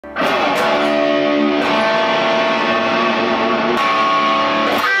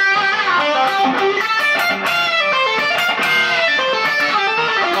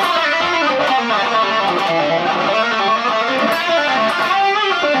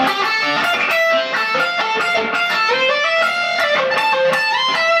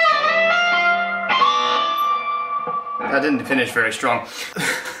finish very strong.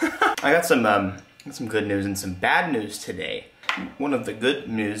 I got some good news and some bad news today. One of the good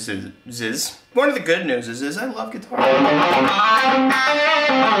news is I love guitar.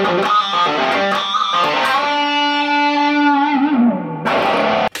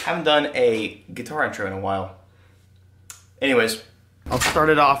 Haven't done a guitar intro in a while. Anyways, I'll start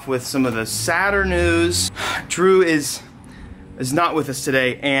it off with some of the sadder news. Drew is not with us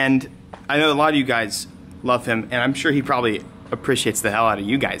today, and I know a lot of you guys love him, and I'm sure he probably appreciates the hell out of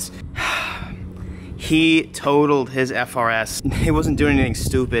you guys. He totaled his FRS. He wasn't doing anything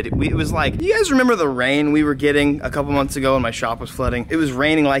stupid. It was like, you guys remember the rain we were getting a couple months ago when my shop was flooding? It was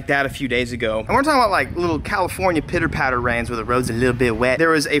raining like that a few days ago. And we're talking about like little California pitter-patter rains where the road's a little bit wet.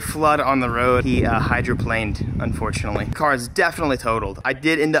 There was a flood on the road. He hydroplaned, unfortunately. The car is definitely totaled. I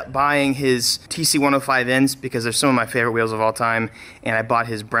did end up buying his TC105Ns because they're some of my favorite wheels of all time. And I bought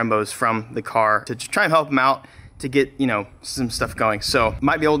his Brembos from the car to try and help him out, to get, you know, some stuff going. So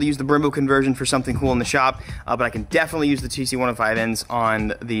might be able to use the Brembo conversion for something cool in the shop, but I can definitely use the TC105Ns on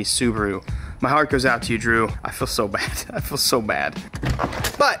the Subaru. My heart goes out to you, Drew. I feel so bad. I feel so bad.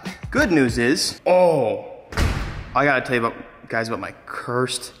 But good news is, I gotta tell you guys about my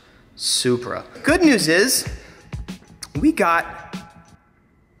cursed Supra. Good news is, we got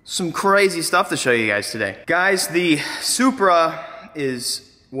some crazy stuff to show you guys today. Guys, the Supra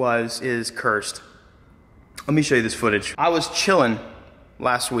is cursed. Let me show you this footage. I was chilling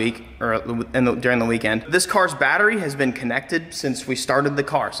last week, or during the weekend. This car's battery has been connected since we started the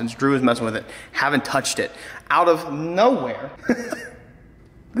car, since Drew was messing with it. Haven't touched it. Out of nowhere,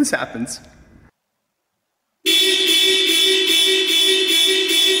 this happens.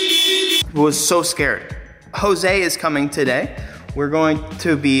 Was so scared. Jose is coming today. We're going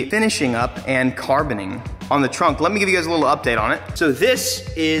to be finishing up and carboning on the trunk. Let me give you guys a little update on it. So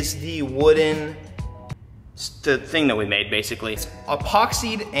this is the wooden, the thing that we made, basically. It's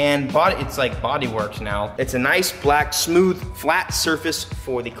epoxied and it's like bodyworked now. It's a nice, black, smooth, flat surface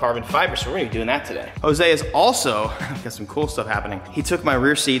for the carbon fiber, so we're gonna be doing that today. Jose is also, got some cool stuff happening. He took my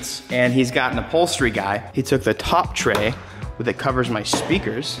rear seats and he's got an upholstery guy. He took the top tray that covers my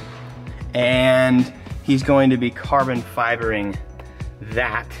speakers, and he's going to be carbon fibering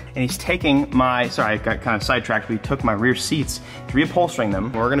that. And he's taking my, sorry, I got kind of sidetracked, but he took my rear seats, reupholstering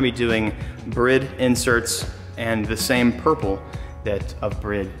them. We're gonna be doing Brid inserts and the same purple of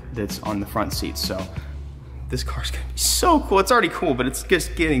Brid that's on the front seats. So this car's gonna be so cool. It's already cool, but it's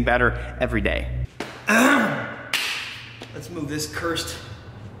just getting better every day. Let's move this cursed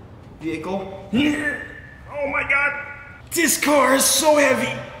vehicle. Oh my God, this car is so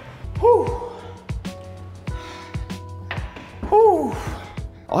heavy. Whew. Whew.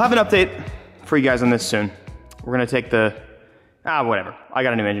 I'll have an update for you guys on this soon. We're gonna take the, whatever. I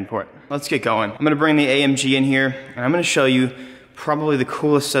got a new engine for it. Let's get going. I'm gonna bring the AMG in here, and I'm gonna show you probably the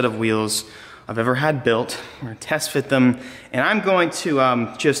coolest set of wheels I've ever had built. We're gonna test fit them, and I'm going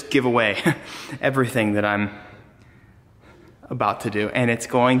to just give away everything that I'm about to do, and it's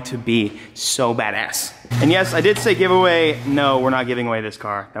going to be so badass. And yes, I did say giveaway. No, we're not giving away this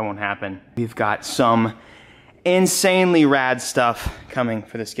car. That won't happen. We've got some insanely rad stuff coming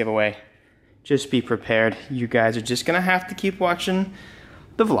for this giveaway. Just be prepared. You guys are just gonna have to keep watching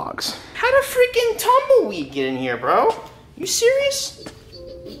the vlogs. How'd a freaking tumbleweed get in here, bro? You serious?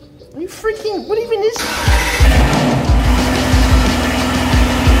 Are you freaking, what even is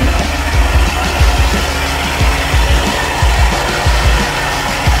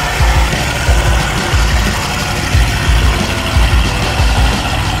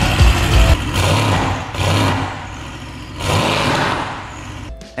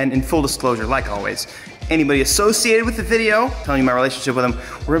And in full disclosure, like always, anybody associated with the video, telling you my relationship with them,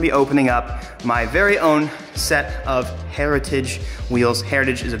 we're gonna be opening up my very own set of Heritage wheels.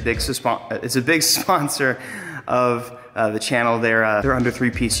 Heritage is a big sponsor of the channel. They're under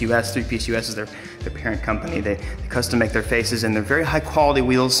 3-Piece US. 3-Piece US is their parent company. They custom make their faces, and they're very high quality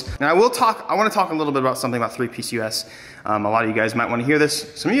wheels. And I want to talk a little bit about something about 3-Piece US. A lot of you guys might want to hear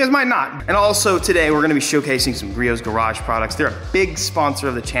this. Some of you guys might not. And also today we're gonna be showcasing some Griot's Garage products. They're a big sponsor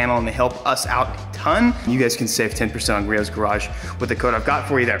of the channel, and they help us out a ton. You guys can save 10% on Griot's Garage with the code I've got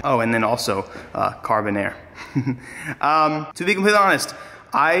for you there. Oh, and then also Carbon Air. To be completely honest,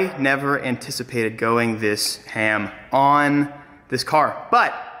 I never anticipated going this ham on this car,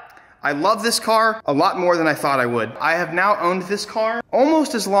 but I love this car a lot more than I thought I would. I have now owned this car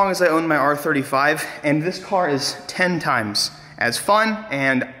almost as long as I owned my R35, and this car is 10 times as fun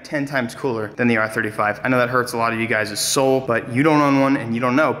and 10 times cooler than the R35. I know that hurts a lot of you guys' soul, but you don't own one and you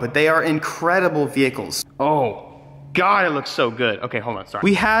don't know, but they are incredible vehicles. Oh, God, it looks so good. Okay, hold on, sorry.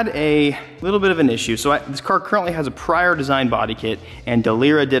 We had a little bit of an issue. So this car currently has a prior design body kit, and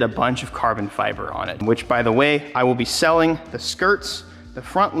Delira did a bunch of carbon fiber on it, which, by the way, I will be selling the skirts, the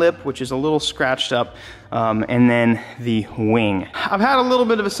front lip, which is a little scratched up, and then the wing. I've had a little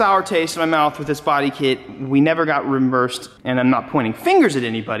bit of a sour taste in my mouth with this body kit. We never got reimbursed, and I'm not pointing fingers at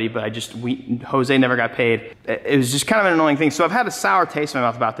anybody, but Jose never got paid. It was just kind of an annoying thing. So I've had a sour taste in my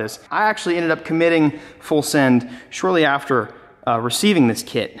mouth about this. I actually ended up committing full send shortly after receiving this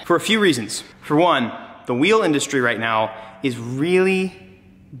kit for a few reasons. For one, the wheel industry right now is really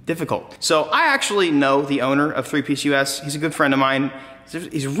difficult. So I actually know the owner of 3-Piece US. He's a good friend of mine.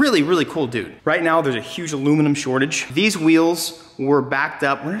 He's a really, really cool dude. Right now, there's a huge aluminum shortage. These wheels were backed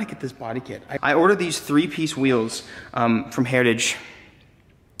up. Where did I get this body kit? I ordered these 3-piece wheels from Heritage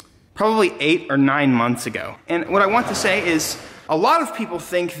probably 8 or 9 months ago. And what I want to say is, a lot of people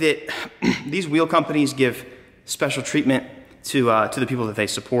think that these wheel companies give special treatment to the people that they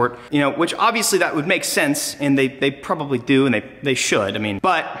support, you know, which obviously that would make sense, and they probably do, and they should, I mean.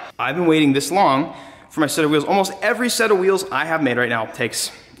 But I've been waiting this long for my set of wheels. Almost every set of wheels I have made right now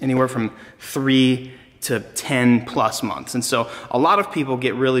takes anywhere from 3 to 10 plus months. And so a lot of people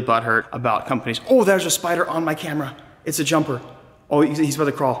get really butthurt about companies. Oh, there's a spider on my camera. It's a jumper. Oh, he's about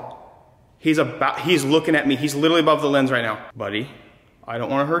to crawl. He's looking at me. He's literally above the lens right now. Buddy, I don't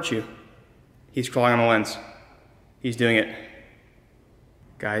want to hurt you. He's crawling on the lens. He's doing it.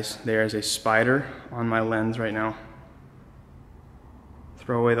 Guys, there is a spider on my lens right now.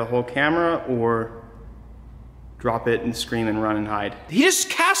 Throw away the whole camera or drop it and scream and run and hide. He just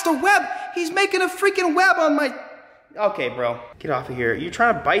cast a web. He's making a freaking web on my... Okay, bro, get off of here. You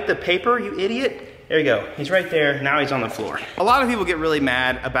trying to bite the paper, you idiot? There you go, he's right there, now he's on the floor. A lot of people get really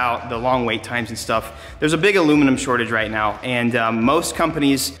mad about the long wait times and stuff. There's a big aluminum shortage right now, and most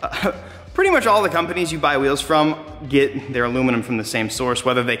companies, pretty much all the companies you buy wheels from get their aluminum from the same source,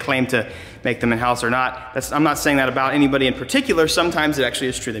 whether they claim to make them in-house or not. I'm not saying that about anybody in particular. Sometimes it actually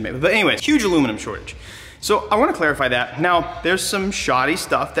is true they make them. But anyways, huge aluminum shortage. So I want to clarify that. Now, there's some shoddy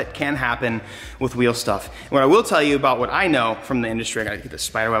stuff that can happen with wheel stuff. And what I will tell you about what I know from the industry, I gotta get this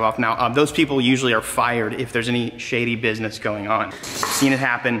spider web off now, those people usually are fired if there's any shady business going on. I've seen it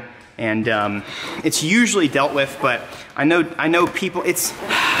happen, and it's usually dealt with, but I know people,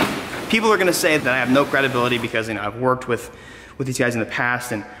 people are gonna say that I have no credibility because, you know, I've worked with these guys in the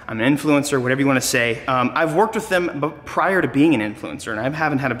past, and I'm an influencer, whatever you want to say. I've worked with them prior to being an influencer, and I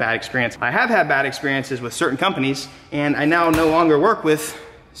haven't had a bad experience. I have had bad experiences with certain companies, and I now no longer work with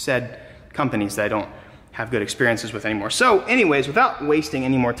said companies that I don't have good experiences with anymore. So anyways, without wasting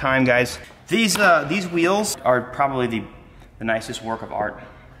any more time, guys, these wheels are probably the nicest work of art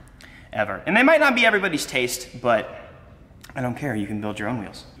ever. And they might not be everybody's taste, but I don't care, you can build your own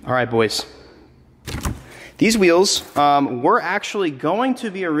wheels. All right, boys. These wheels were actually going to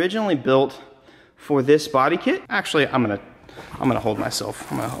be originally built for this body kit. Actually, I'm gonna hold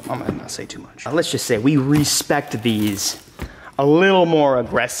myself. I'm gonna not say too much. Let's just say we respect these a little more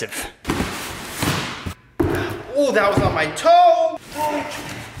aggressive. Oh, that was on my toe.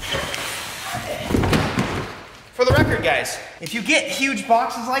 For the record, guys, if you get huge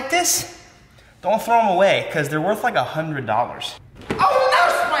boxes like this, don't throw them away, because they're worth like $100. Oh,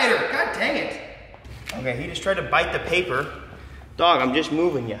 no, spider! God dang it. Okay, he just tried to bite the paper. Dog, I'm just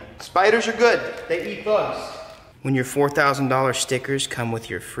moving you. Spiders are good. They eat bugs. When your $4,000 stickers come with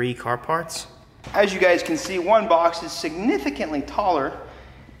your free car parts. As you guys can see, one box is significantly taller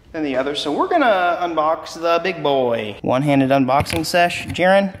than the other, so we're gonna unbox the big boy. One-handed unboxing sesh.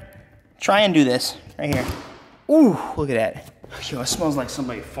 Jaren, try and do this right here. Ooh, look at that. Yo, it smells like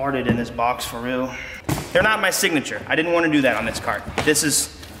somebody farted in this box for real. They're not my signature. I didn't want to do that on this cart.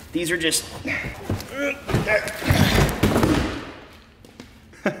 These are just...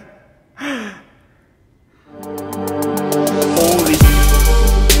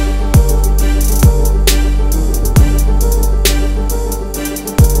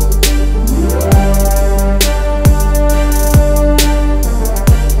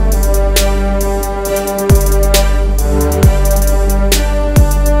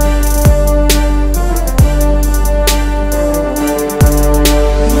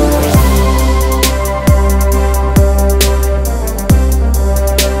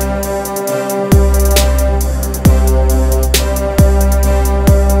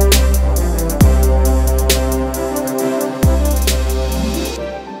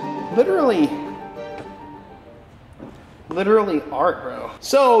 literally art, bro.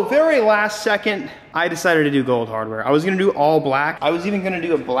 So very last second, I decided to do gold hardware. I was gonna do all black. I was even gonna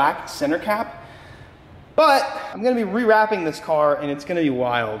do a black center cap, But I'm gonna be rewrapping this car and it's gonna be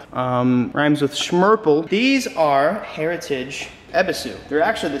wild. Rhymes with Schmerple. These are Heritage Ebisu. They're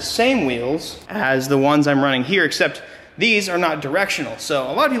actually the same wheels as the ones I'm running here, except these are not directional. So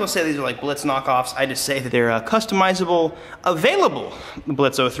a lot of people say these are like Blitz knockoffs. I just say that they're customizable, available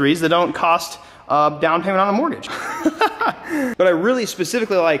Blitz 03s that don't cost down payment on a mortgage. But I really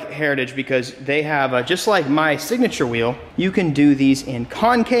specifically like Heritage because they have, just like my signature wheel, you can do these in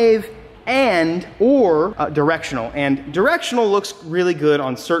concave and or directional. And directional looks really good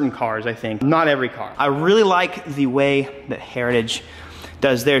on certain cars, I think. Not every car. I really like the way that Heritage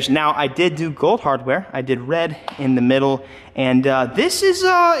does theirs. Now, I did do gold hardware. I did red in the middle, and this is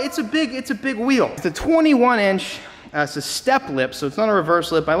it's a big wheel. It's a 21-inch. It's a step lip, so it's not a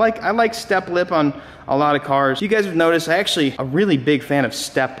reverse lip. I like step lip on a lot of cars. You guys have noticed I actually a really big fan of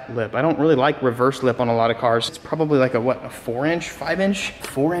step lip. I don't really like reverse lip on a lot of cars. It's probably like a 4-inch, 5-inch,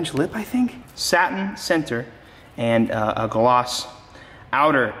 4-inch lip, I think. Satin center and a gloss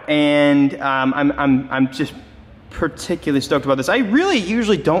outer, and I'm just particularly stoked about this. I really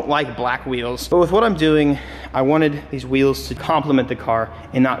usually don't like black wheels, but with what I'm doing, I wanted these wheels to complement the car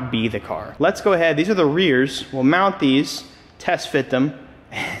and not be the car. Let's go ahead. These are the rears. We'll mount these, test fit them,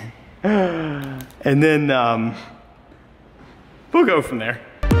 and then we'll go from there.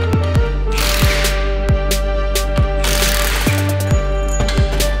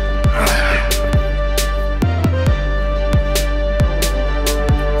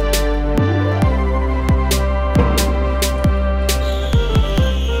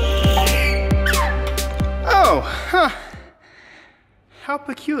 How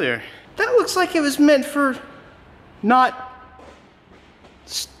peculiar. That looks like it was meant for not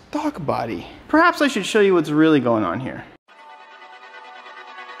stock body. Perhaps I should show you what's really going on here.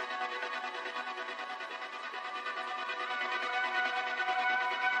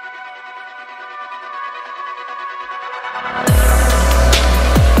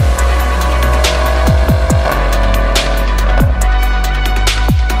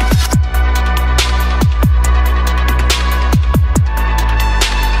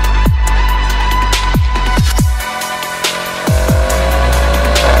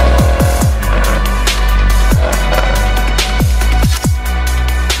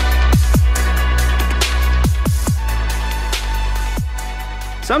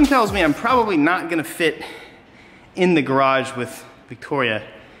 Something tells me I'm probably not gonna fit in the garage with Victoria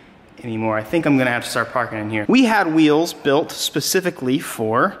anymore. I think I'm gonna have to start parking in here. We had wheels built specifically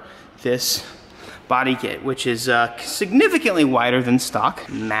for this body kit, which is significantly wider than stock.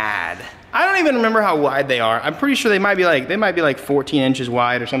 Mad. I don't even remember how wide they are. I'm pretty sure they might be like 14 inches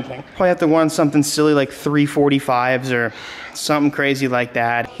wide or something. Probably have to want something silly like 345s or something crazy like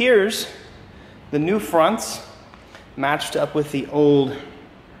that. Here's the new fronts matched up with the old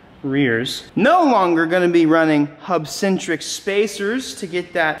rears. No longer gonna be running hub-centric spacers to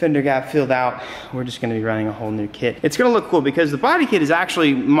get that fender gap filled out. We're just gonna be running a whole new kit. It's gonna look cool because the body kit is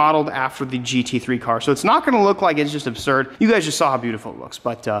actually modeled after the GT3 car, so it's not gonna look like it's just absurd. You guys just saw how beautiful it looks,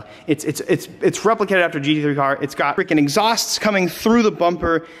 but it's replicated after GT3 car. It's got freaking exhausts coming through the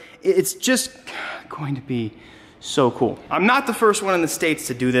bumper. It's just going to be so cool. I'm not the first one in the States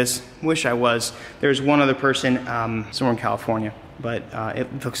to do this. Wish I was. There's one other person somewhere in California, but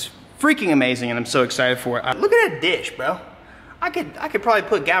it looks freaking amazing and I'm so excited for it. Look at that dish, bro. I could probably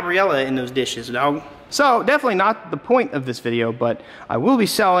put Gabriella in those dishes, dog. So definitely not the point of this video, but I will be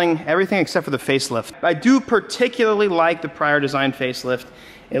selling everything except for the facelift. I do particularly like the prior design facelift.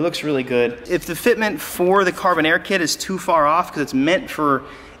 It looks really good. If the fitment for the carbon air kit is too far off, because it's meant for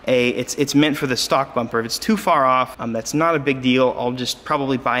it's meant for the stock bumper. If it's too far off, that's not a big deal. I'll just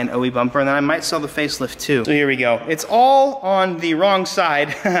probably buy an OE bumper and then I might sell the facelift too. So here we go. It's all on the wrong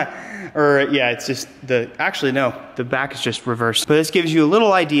side. Or yeah, it's just actually no, the back is just reversed. But this gives you a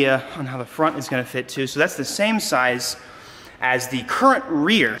little idea on how the front is gonna fit too. So that's the same size as the current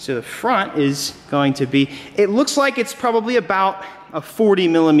rear. So the front is going to be, it looks like it's probably about a 40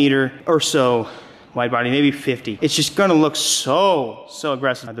 millimeter or so wide body, maybe 50. It's just gonna look so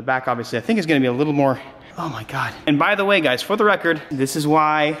aggressive. The back obviously I think is gonna be a little more, oh my God. And by the way guys, for the record, this is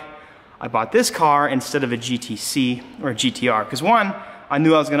why I bought this car instead of a GTC or a GTR. Because one, I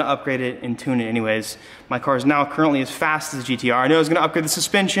knew I was gonna upgrade it and tune it anyways. My car is now currently as fast as a GTR. I knew I was gonna upgrade the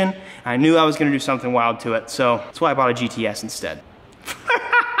suspension. I knew I was gonna do something wild to it. So that's why I bought a GTS instead.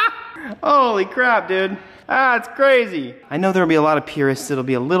 Holy crap, dude. Ah, it's crazy. I know there'll be a lot of purists that'll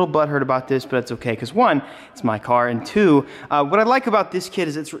be a little butthurt about this, but it's okay, because one, it's my car, and two, what I like about this kit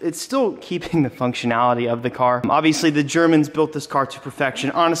is it's still keeping the functionality of the car. Obviously, the Germans built this car to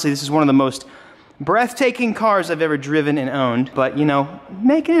perfection. Honestly, this is one of the most breathtaking cars I've ever driven and owned, but you know,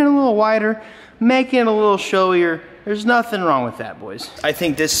 making it a little wider, making it a little showier, there's nothing wrong with that, boys. I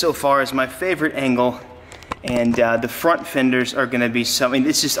think this so far is my favorite angle, and the front fenders are gonna be something,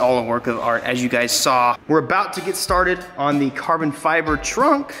 it's just all a work of art, as you guys saw. We're about to get started on the carbon fiber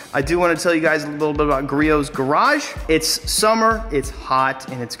trunk. I do wanna tell you guys a little bit about Griot's garage. It's summer, it's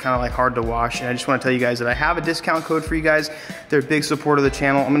hot, and it's kinda like hard to wash, and I just wanna tell you guys that I have a discount code for you guys. They're a big supporter of the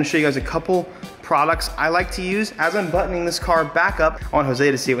channel. I'm gonna show you guys a couple products I like to use as I'm buttoning this car back up. I want Jose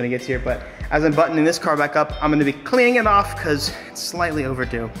to see it when he gets here, but as I'm buttoning this car back up, I'm gonna be cleaning it off because it's slightly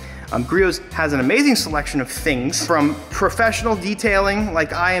overdue. Griot's has an amazing selection of things, from professional detailing,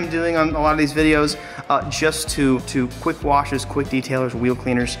 like I am doing on a lot of these videos, just to quick washes, quick detailers, wheel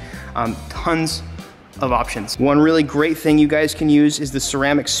cleaners, tons of options. One really great thing you guys can use is the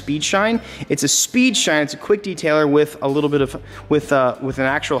ceramic speed shine. It's a speed shine, it's a quick detailer with a little bit of, with an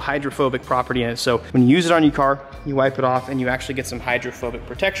actual hydrophobic property in it. So when you use it on your car, you wipe it off and you actually get some hydrophobic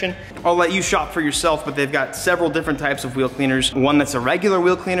protection. I'll let you shop for yourself, but they've got several different types of wheel cleaners. One that's a regular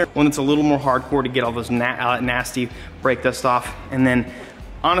wheel cleaner, one that's a little more hardcore to get all those nasty brake dust off. And then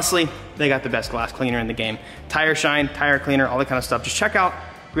honestly, they got the best glass cleaner in the game. Tire shine, tire cleaner, all that kind of stuff. Just check out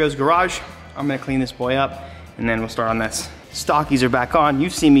Griot's garage. I'm gonna clean this boy up and then we'll start on this. Stockies are back on.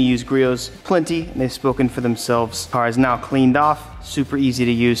 You've seen me use Griot's plenty and they've spoken for themselves. Car is now cleaned off, super easy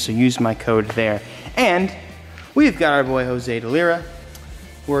to use, so use my code there. And we've got our boy Jose DeLira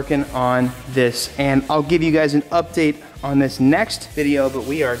working on this, and I'll give you guys an update on this next video, but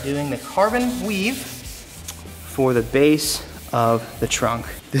we are doing the carbon weave for the base of the trunk.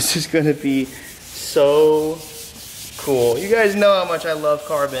 This is gonna be so cool. You guys know how much I love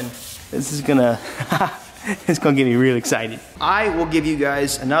carbon. This is gonna, it's gonna get me real excited. I will give you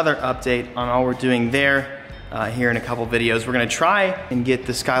guys another update on all we're doing there here in a couple videos. We're gonna try and get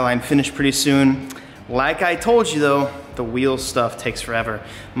the Skyline finished pretty soon. Like I told you though, the wheel stuff takes forever.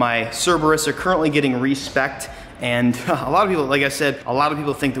 My Cerberus are currently getting respec'd, and a lot of people, like I said, a lot of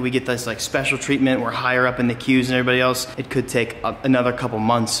people think that we get this like special treatment. We're higher up in the queues than everybody else. It could take another couple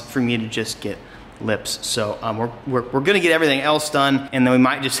months for me to just get lips. So we're gonna get everything else done, and then we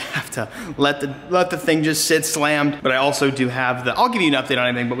might just have to let the thing just sit slammed. But I also do have the, I'll give you an update on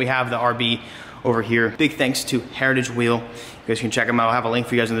anything, but we have the RB over here. Big thanks to Heritage Wheel. You guys can check them out. I'll have a link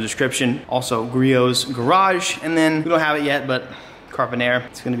for you guys in the description. Also Griot's garage, and then we don't have it yet, but Carbonaire.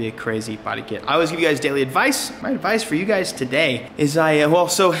 It's gonna be a crazy body kit. I always give you guys daily advice. My advice for you guys today is well,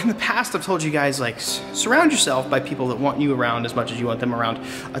 so in the past I've told you guys, like, surround yourself by people that want you around as much as you want them around.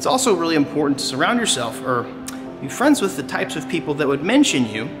 It's also really important to surround yourself or be friends with the types of people that would mention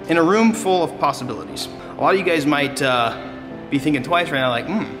you in a room full of possibilities. A lot of you guys might be thinking twice right now, like,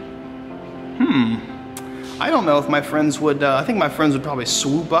 I don't know if my friends would, I think my friends would probably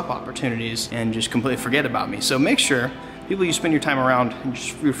swoop up opportunities and just completely forget about me. So make sure people you spend your time around, and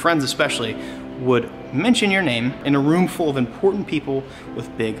just your friends especially, would mention your name in a room full of important people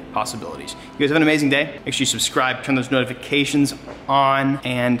with big possibilities. You guys have an amazing day. Make sure you subscribe, turn those notifications on,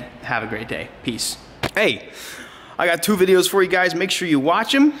 and have a great day. Peace. Hey, I got 2 videos for you guys. Make sure you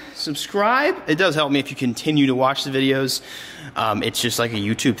watch them, subscribe. It does help me if you continue to watch the videos. It's just like a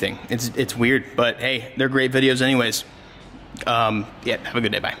YouTube thing. It's weird, but hey, they're great videos anyways. Yeah, have a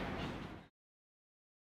good day, bye.